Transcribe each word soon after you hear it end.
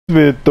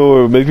Man,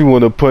 Thor make me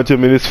want to punch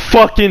him in his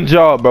fucking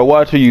jaw, bro.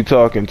 Watch who you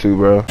talking to,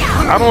 bro.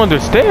 I don't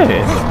understand.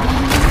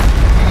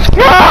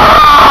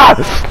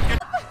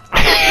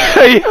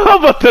 Hey, I'm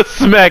about to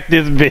smack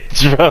this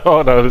bitch, bro.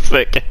 Hold on a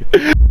second.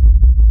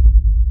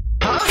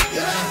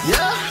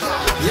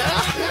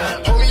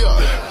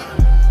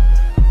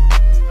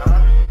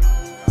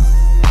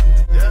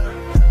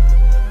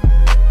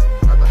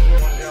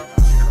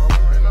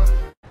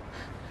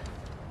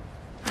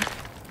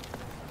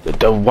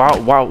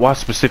 Why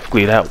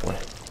specifically that one?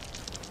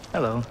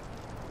 Hello.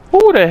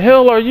 Who the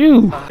hell are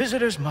you?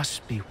 Visitors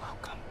must be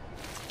welcome.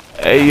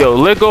 Hey, yo,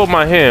 let go of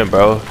my hand,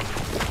 bro.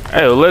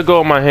 Hey, yo, let go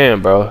of my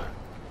hand, bro.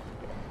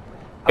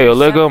 Hey, yo,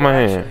 let go of my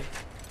hand.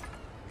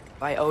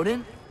 By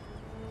Odin?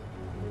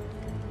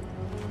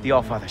 The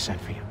Allfather sent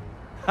for you.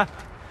 Huh.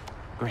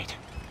 Great.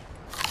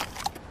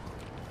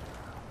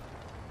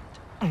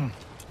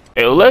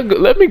 Hey,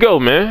 let me go,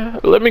 man.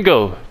 Let me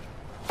go.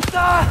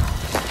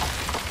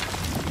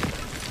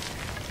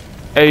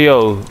 Hey,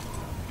 yo,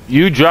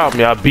 you dropped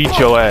me, I beat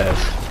your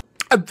ass.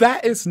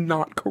 That is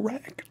not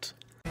correct.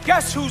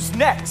 Guess who's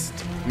next?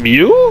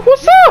 You?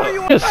 What's up?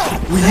 Yes.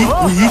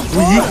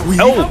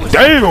 Oh,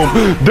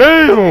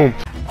 damn!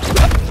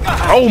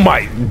 Oh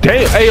my,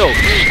 damn! Hey, yo!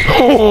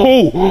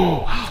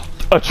 Oh,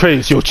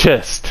 Atreus, your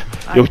chest,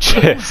 your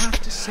chest. I have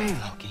to say,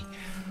 Loki,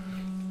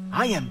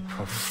 I am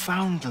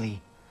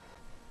profoundly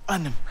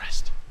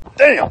unimpressed.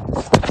 Damn!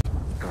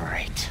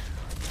 Great.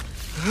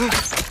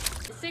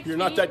 You're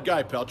not that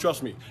guy, pal.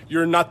 Trust me.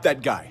 You're not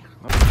that guy.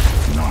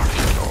 Knock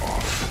it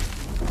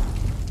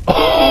off.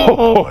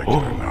 Oh. Like it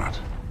or not,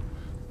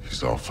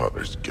 he's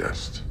Allfather's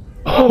guest.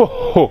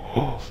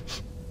 Oh.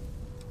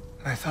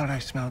 I thought I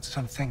smelled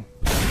something.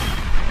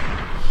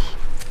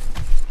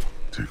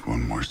 Take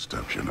one more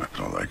step, you're not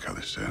gonna like how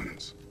this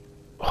ends.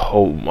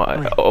 Oh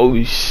my!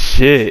 Oh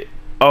shit!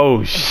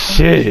 Oh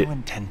shit! How do you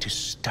intend to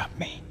stop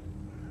me?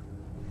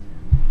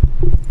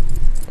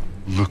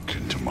 Look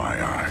into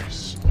my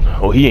eyes.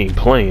 Oh, he ain't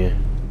playing.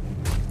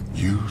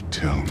 You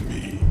tell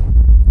me.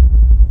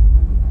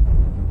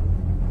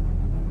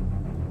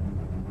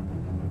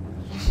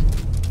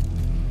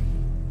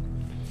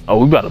 Oh,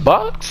 we got a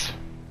box?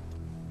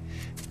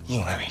 You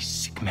are a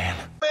sick man.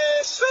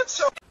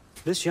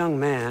 This young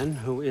man,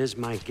 who is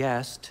my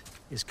guest,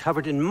 is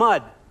covered in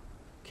mud.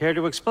 Care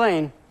to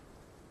explain?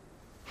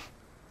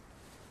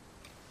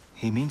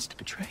 He means to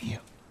betray you.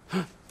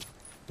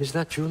 Is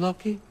that true,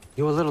 Loki?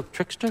 You a little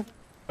trickster?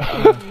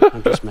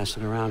 I'm just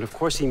messing around. Of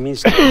course he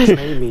means to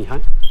betray me, huh?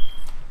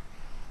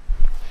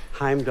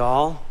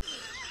 Heimdall.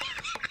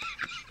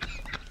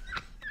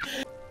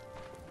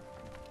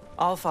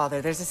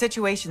 Allfather, there's a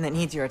situation that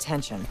needs your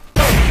attention.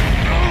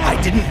 I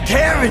didn't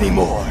care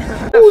anymore.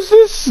 Who's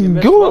this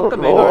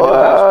going?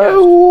 I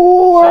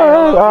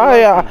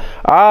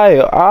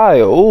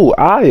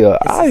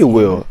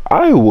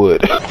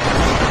would.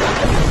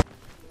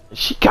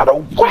 She got a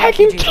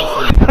wagon too.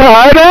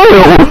 I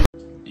know.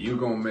 You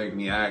gonna make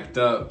me act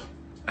up.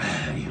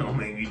 You gonna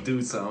make me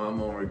do something I'm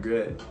gonna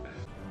regret.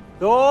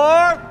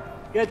 Thor,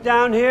 get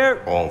down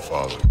here.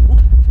 Allfather.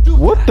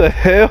 What the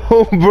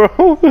hell,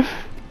 bro?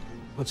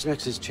 What's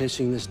next is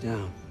chasing this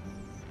down.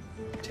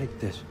 Take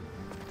this.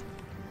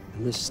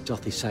 And this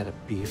stealthy side of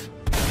beef.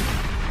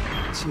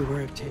 Let's see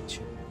where it takes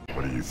you.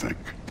 What do you think?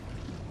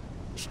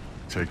 Just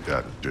take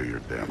that and do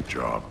your damn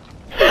job.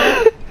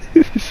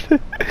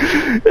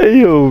 Hey,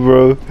 yo,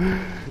 bro.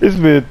 This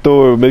man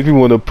Thor make me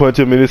want to punch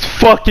him in his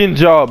fucking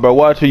jaw, bro.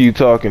 Watch who you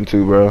talking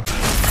to, bro. Ain't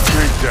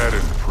that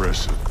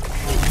impressive?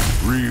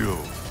 Real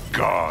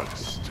God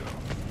stuff.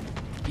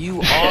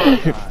 You are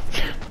God.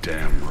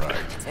 Damn right.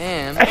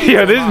 And Hey,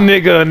 yo, this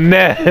nigga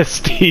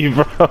nasty,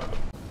 bro. Well,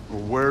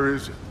 where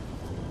is it?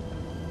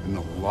 In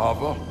the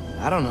lava?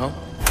 I don't know.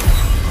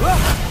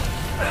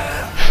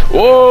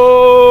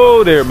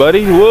 Whoa there,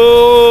 buddy.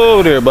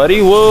 Whoa there,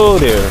 buddy. Whoa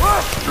there.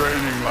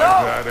 Training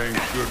like that ain't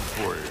good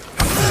for you.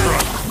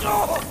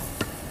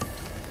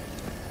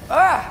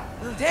 Ah!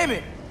 Damn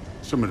it!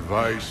 Some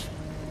advice.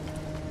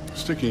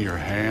 Sticking your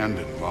hand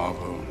in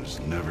lava is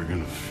never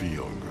gonna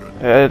feel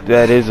good.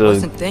 That is a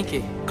Wasn't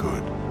thinking.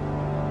 Good.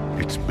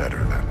 It's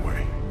better that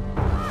way.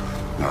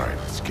 Alright,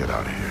 let's get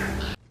out of here.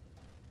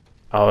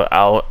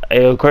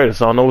 Hey,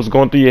 Kratos, I don't know what's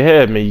going through your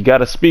head, man. You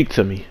gotta speak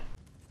to me.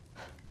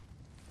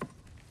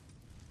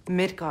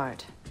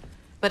 Midgard.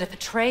 But if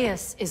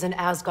Atreus is in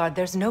Asgard,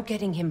 there's no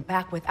getting him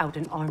back without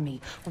an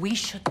army. We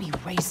should be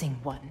raising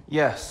one.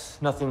 Yes,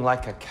 nothing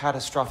like a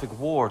catastrophic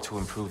war to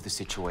improve the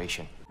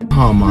situation.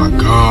 Oh my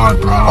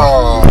god, bro.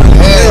 Oh,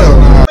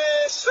 hell.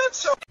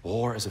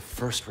 War is a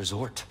first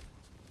resort.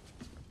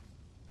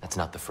 That's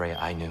not the Freya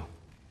I knew.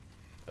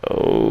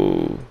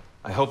 Oh.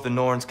 I hope the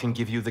Norns can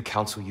give you the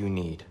counsel you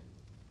need.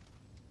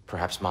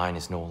 Perhaps mine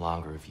is no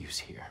longer of use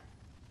here.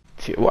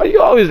 Why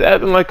you always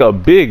acting like a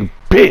big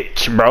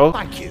bitch, bro?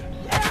 Thank you.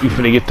 You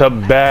finna get to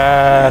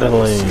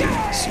battling.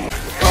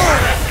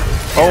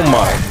 Oh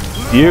my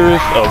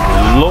dearest of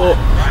Lord.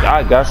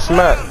 I got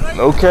smacked.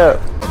 No cap.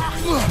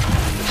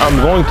 I'm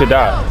going to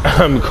die.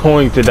 I'm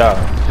going to die.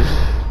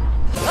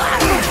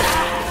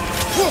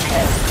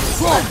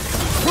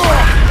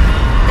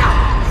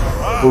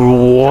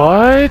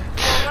 What?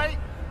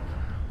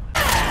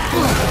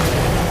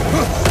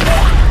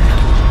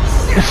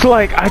 It's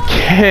like I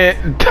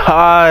can't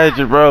dodge,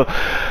 bro.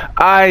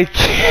 I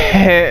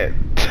can't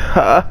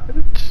dodge.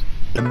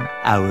 An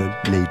hour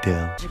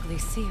later.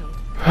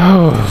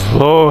 Oh,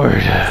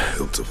 Lord.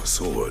 Hilt of a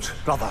sword.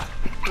 Brother.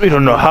 We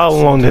don't know how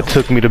long it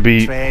took me to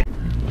beat.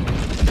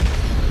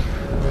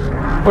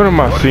 What am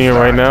I seeing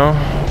right now?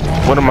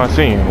 What am I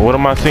seeing? What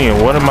am I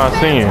seeing? What am I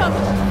seeing?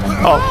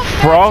 A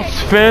frost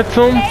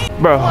phantom?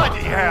 Bro,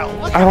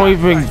 I don't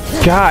even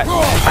got...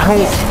 I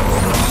don't...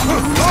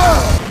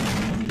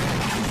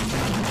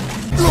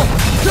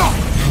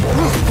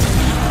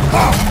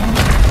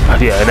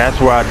 Yeah, that's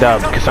where I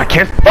died because I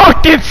can't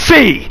fucking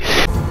see!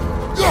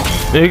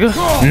 Nigga,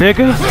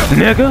 nigga,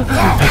 nigga.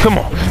 Come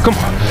on, come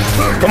on.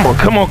 Come on,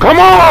 come on, come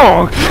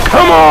on!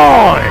 Come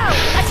on!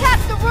 Attack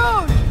the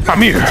road!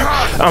 I'm here.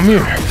 I'm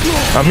here.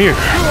 I'm here.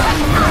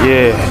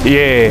 Yeah,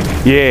 yeah,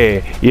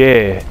 yeah,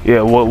 yeah,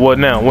 yeah. What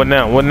now? What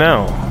now? What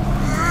now?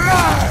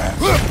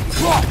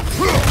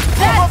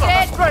 That's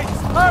it!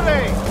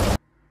 Hurry!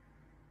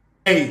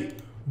 Hey,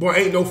 boy,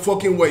 ain't no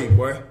fucking way,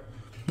 boy.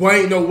 Boy,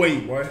 ain't no way,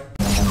 boy.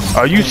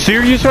 Are you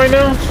serious right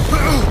now?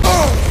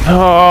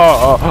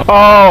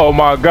 Oh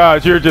my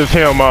gosh, you're just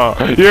him,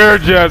 You're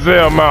just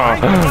him,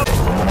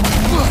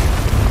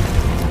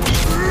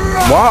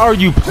 Why are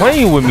you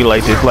playing with me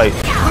like this? Like,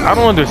 I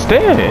don't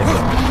understand.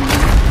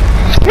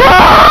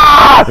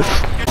 Ah!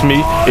 It's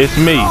me, it's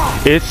me,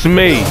 it's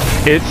me,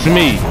 it's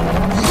me.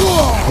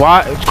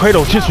 Why?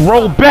 Kratos, just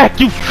roll back,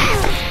 you.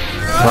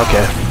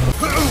 Okay.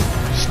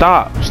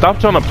 Stop. Stop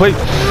trying to play.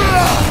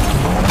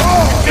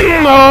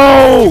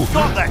 No!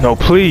 No,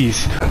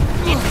 please.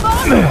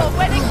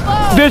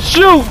 This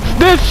shoot!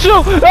 This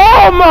shoot!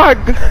 Oh my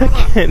god!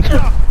 I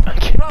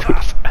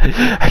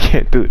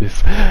can't do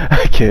this.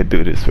 I can't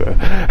do this, bro.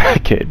 I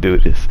can't do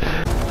this.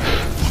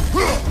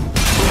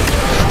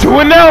 Do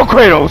it now,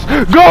 Kratos!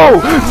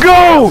 Go!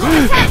 Go!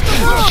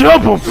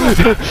 Jump him!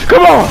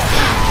 Come on!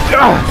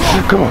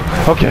 Come on.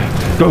 Okay.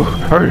 Go.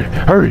 Hurry.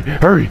 Hurry.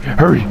 Hurry.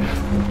 Hurry.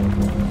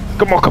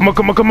 Come on, come on,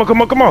 come on, come on,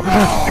 come on, come on.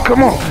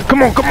 Come on,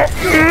 come on, come on.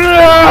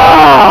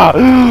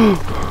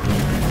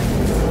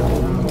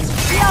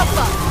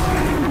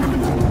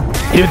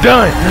 You're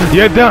done.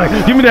 You're done.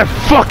 Give me that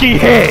fucking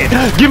head.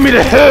 Give me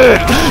the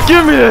head.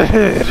 Give me the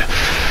head.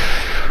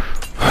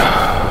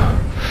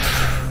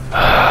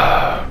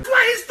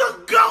 Where's the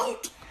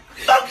goat?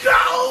 The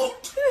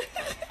goat!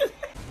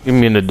 Get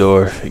me in the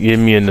door. Get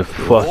me in the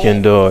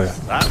fucking door.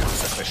 That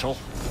was official.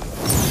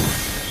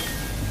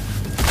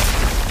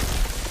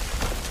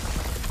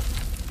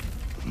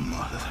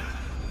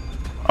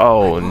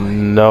 Oh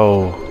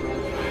no.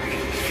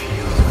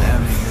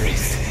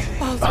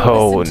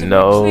 Oh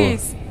no.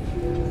 Please.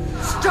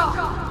 Stop!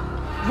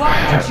 Why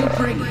did you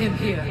bring him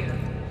here?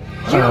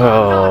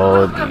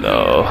 Oh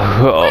no.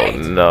 Oh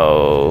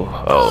no.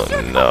 Oh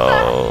no.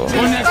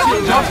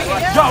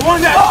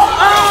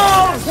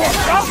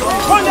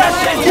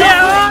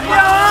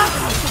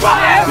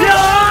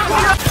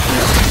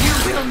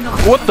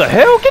 What the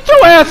hell? Get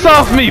your ass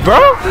off me, bro!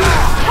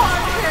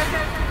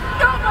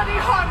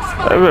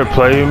 They better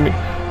play with me.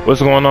 What's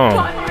going on?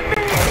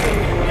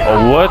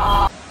 Oh, what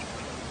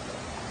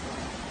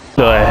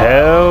the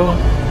hell?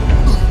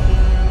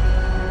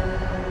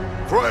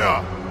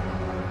 Freya!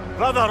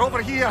 Brother,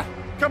 over here!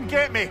 Come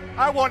get me!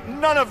 I want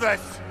none of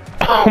this!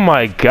 Oh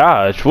my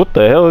gosh, what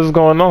the hell is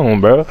going on,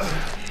 bro?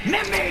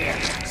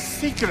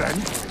 Secret?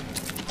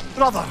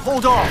 Brother,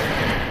 hold on!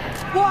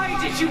 Why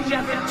did you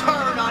never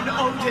turn on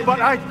Odin?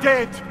 But I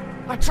did!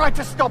 I tried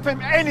to stop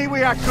him any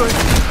way I could!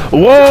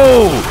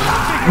 Whoa!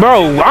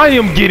 Bro, I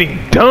am getting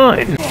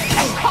done!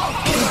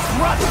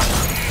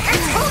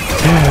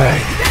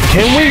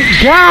 Can we?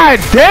 God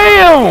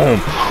damn!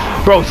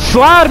 Bro,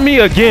 slide me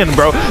again,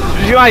 bro.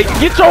 Like,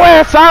 get your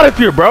ass out of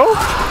here, bro.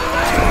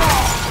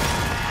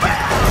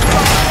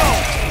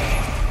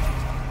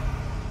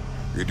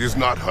 It is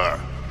not her.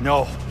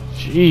 No.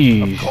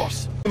 Jeez. Of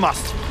course. You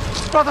must.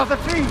 Brother, the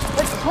tree!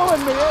 It's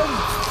pulling me in!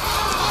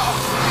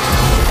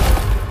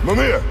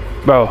 Mimir!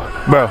 Bro,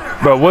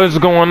 what is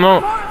going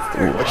on?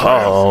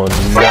 Oh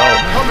no.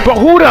 Bro,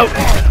 who the?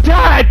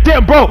 God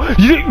damn, bro.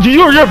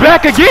 You're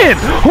back again.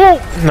 Who?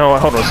 No,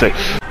 hold on a sec.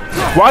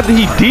 Why did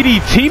he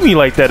DDT me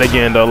like that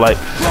again, though? Like.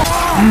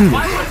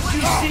 Why don't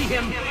you see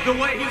him the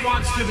way he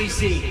wants to be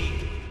seen?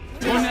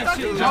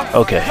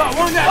 Okay.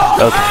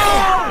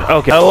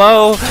 Okay.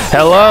 Hello.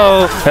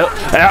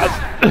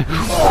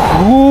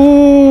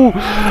 Ooh.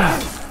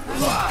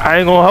 I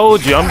ain't gonna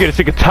hold you. I'm getting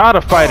sick and tired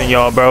of fighting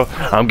y'all, bro.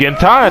 I'm getting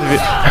tired of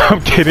it. I'm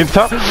getting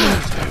tired.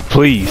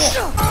 Please.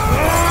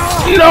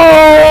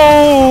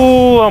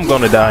 No! I'm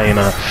gonna die, you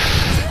know.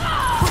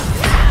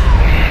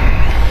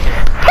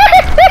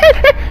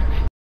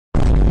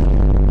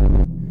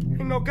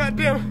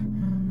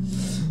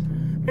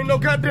 Ain't no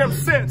goddamn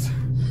sense.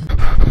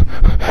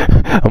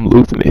 I'm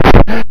losing it.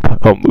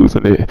 I'm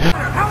losing it.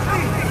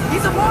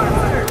 He's a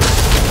monster!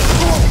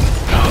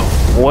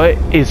 What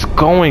is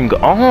going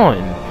on?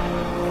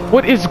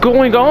 What is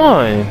going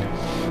on?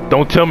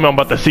 Don't tell me I'm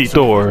about to see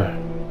Thor.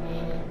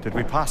 Did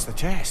we pass the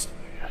test?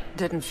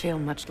 Didn't feel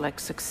much like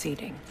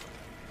succeeding.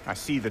 I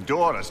see the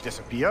door has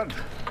disappeared.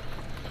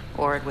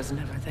 Or it was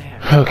never there.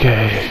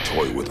 Okay. They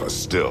toy with us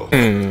still.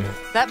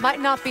 That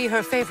might not be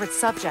her favorite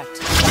subject.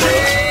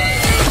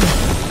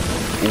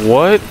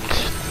 What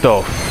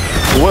the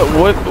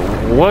what?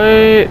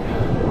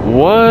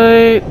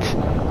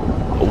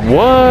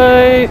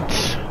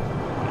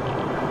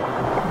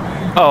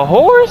 A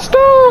horse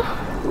though?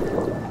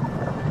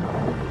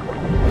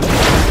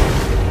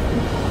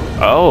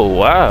 Oh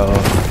wow.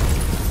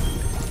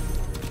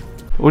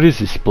 What is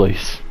this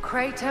place?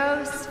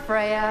 Kratos,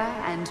 Freya,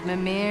 and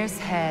Mimir's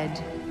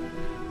head.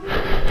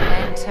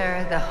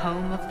 Enter the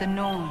home of the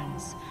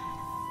Norns.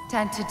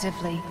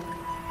 Tentatively,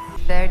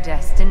 their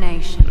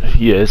destination.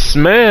 Yes,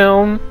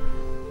 ma'am.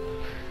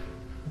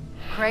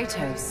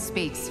 Kratos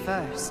speaks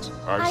first.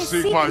 I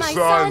seek my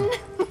son.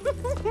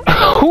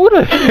 Who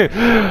the?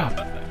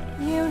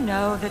 You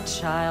know the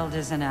child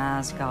is an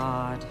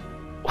Asgard.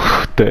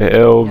 What the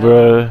hell,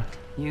 bruh?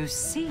 You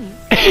see.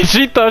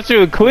 She thought she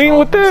was clean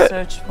with that?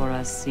 Search for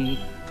us, seek.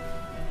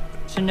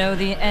 To know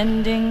the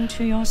ending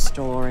to your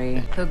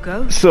story. The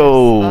ghost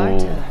of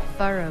Sparta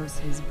furrows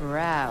his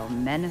brow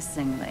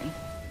menacingly.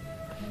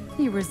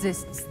 He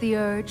resists the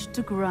urge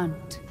to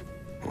grunt.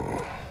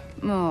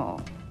 Oh,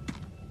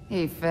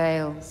 he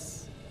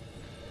fails.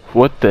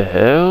 What the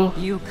hell?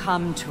 You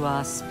come to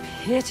us,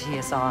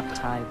 piteous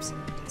archetypes.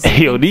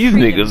 Yo, these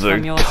niggas are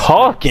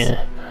talking.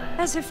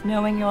 As if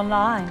knowing your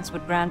lines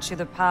would grant you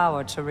the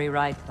power to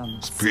rewrite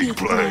them. Speak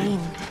plain.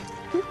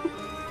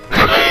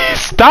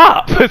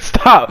 Stop!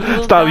 Stop!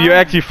 Stop! You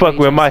actually fuck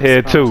with my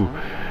head too.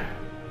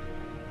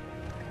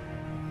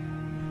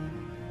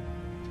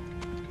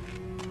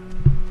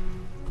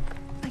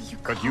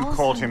 But you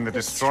called him the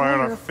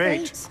destroyer of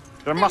fate.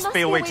 There must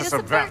be a way to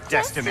subvert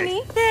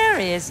destiny. There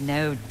is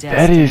no destiny.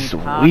 That is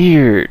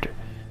weird.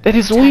 That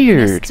is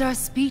weird. Protagonists are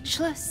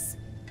speechless.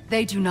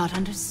 They do not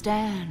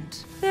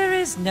understand. There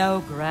is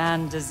no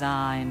grand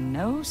design,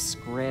 no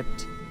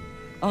script.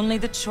 Only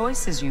the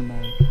choices you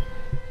make.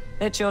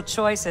 That your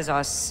choices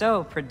are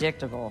so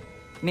predictable.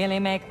 Merely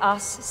make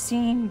us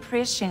seem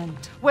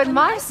prescient. When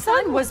my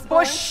son was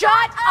born,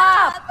 shut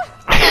up!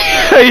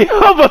 Hey,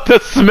 I'm about to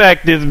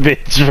smack this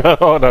bitch, bro.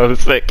 Hold on a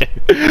second.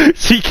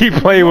 She keep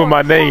playing with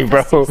my name,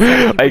 bro.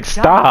 Like,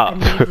 stop.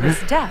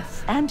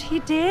 Death, and he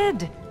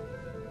did.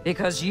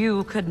 Because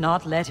you could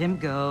not let him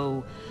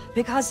go.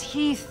 Because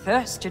he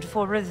thirsted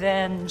for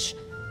revenge.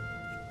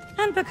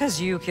 And because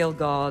you kill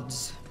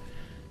gods.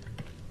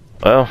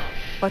 Well.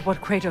 But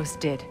what Kratos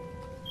did,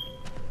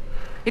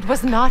 it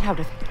was not out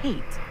of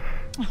hate.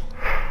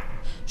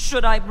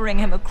 Should I bring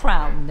him a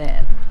crown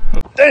then?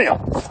 Damn!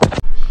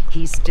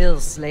 He still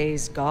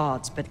slays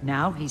gods, but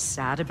now he's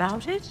sad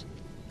about it?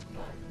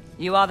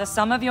 You are the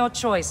sum of your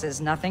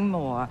choices, nothing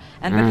more.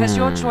 And because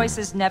your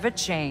choices never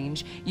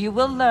change, you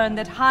will learn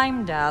that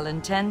Heimdall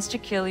intends to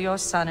kill your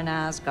son in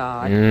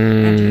Asgard.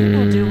 And you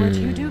will do what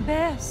you do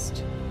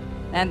best.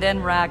 And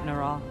then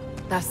Ragnarok.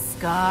 The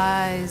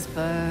skies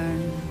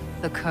burn,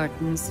 the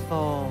curtains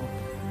fall.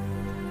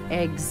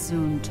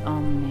 Exunt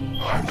omnes.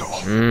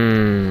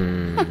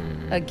 Heimdall.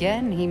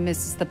 Again, he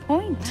misses the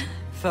point.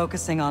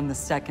 Focusing on the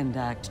second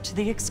act to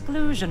the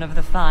exclusion of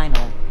the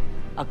final.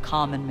 A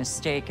common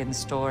mistake in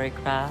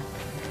storycraft.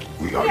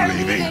 We are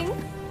leaving.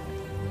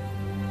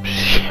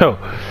 Yo,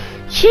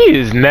 she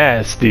is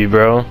nasty,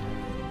 bro.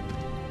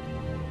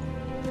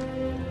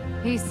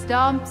 He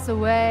stomps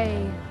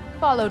away,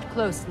 followed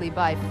closely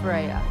by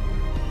Freya.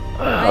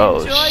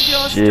 Oh, I enjoyed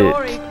your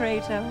story,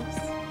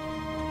 Kratos.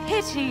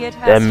 Pity it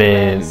has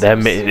that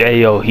man, hey,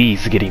 yo,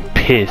 he's getting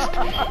pissed.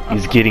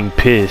 He's getting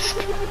pissed.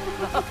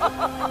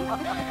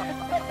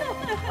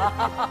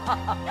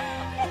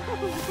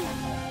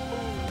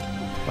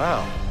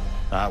 Well,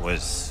 that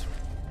was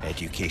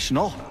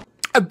educational.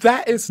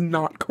 That is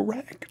not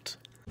correct.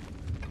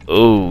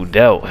 Oh,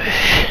 that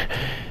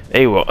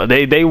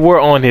they were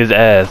on his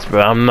ass,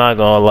 bro. I'm not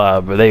gonna lie,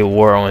 bro. They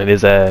were on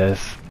his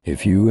ass.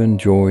 If you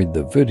enjoyed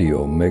the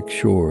video, make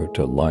sure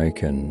to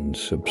like and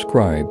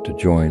subscribe to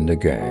join the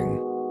gang.